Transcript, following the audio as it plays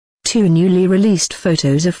Two newly released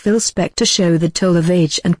photos of Phil Spector show the toll of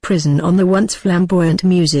age and prison on the once flamboyant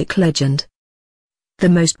music legend. The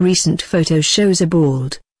most recent photo shows a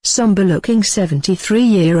bald, somber-looking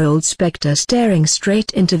 73-year-old Spector staring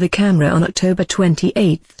straight into the camera on October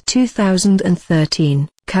 28, 2013.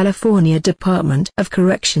 California Department of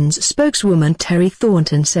Corrections spokeswoman Terry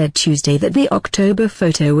Thornton said Tuesday that the October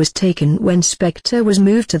photo was taken when Spector was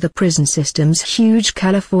moved to the prison system's huge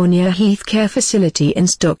California Heath Care Facility in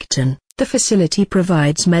Stockton. The facility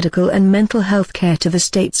provides medical and mental health care to the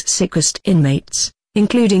state's sickest inmates,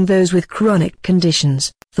 including those with chronic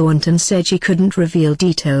conditions. Thornton said she couldn't reveal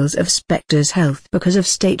details of Spector's health because of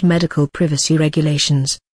state medical privacy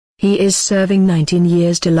regulations. He is serving 19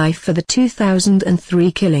 years to life for the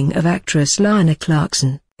 2003 killing of actress Lana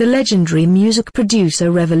Clarkson. The legendary music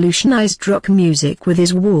producer revolutionized rock music with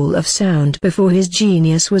his wall of sound before his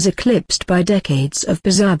genius was eclipsed by decades of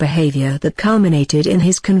bizarre behavior that culminated in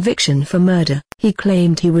his conviction for murder. He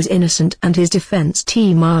claimed he was innocent, and his defense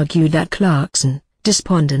team argued that Clarkson,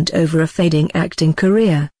 despondent over a fading acting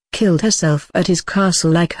career, killed herself at his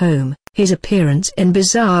castle-like home. His appearance in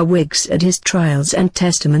bizarre wigs at his trials and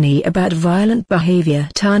testimony about violent behavior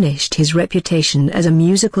tarnished his reputation as a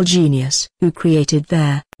musical genius who created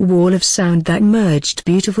their wall of sound that merged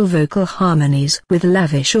beautiful vocal harmonies with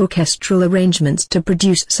lavish orchestral arrangements to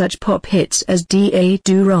produce such pop hits as Da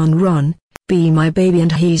Do Ron Ron, Be My Baby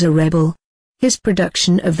and He's a Rebel. His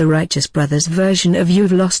production of the Righteous Brothers version of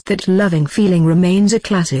You've Lost That Loving Feeling remains a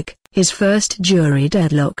classic. His first jury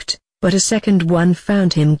deadlocked, but a second one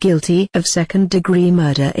found him guilty of second-degree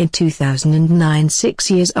murder in 2009, 6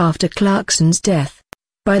 years after Clarkson's death.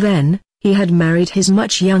 By then, he had married his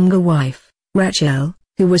much younger wife, Rachel,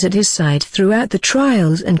 who was at his side throughout the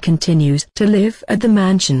trials and continues to live at the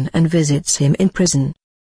mansion and visits him in prison.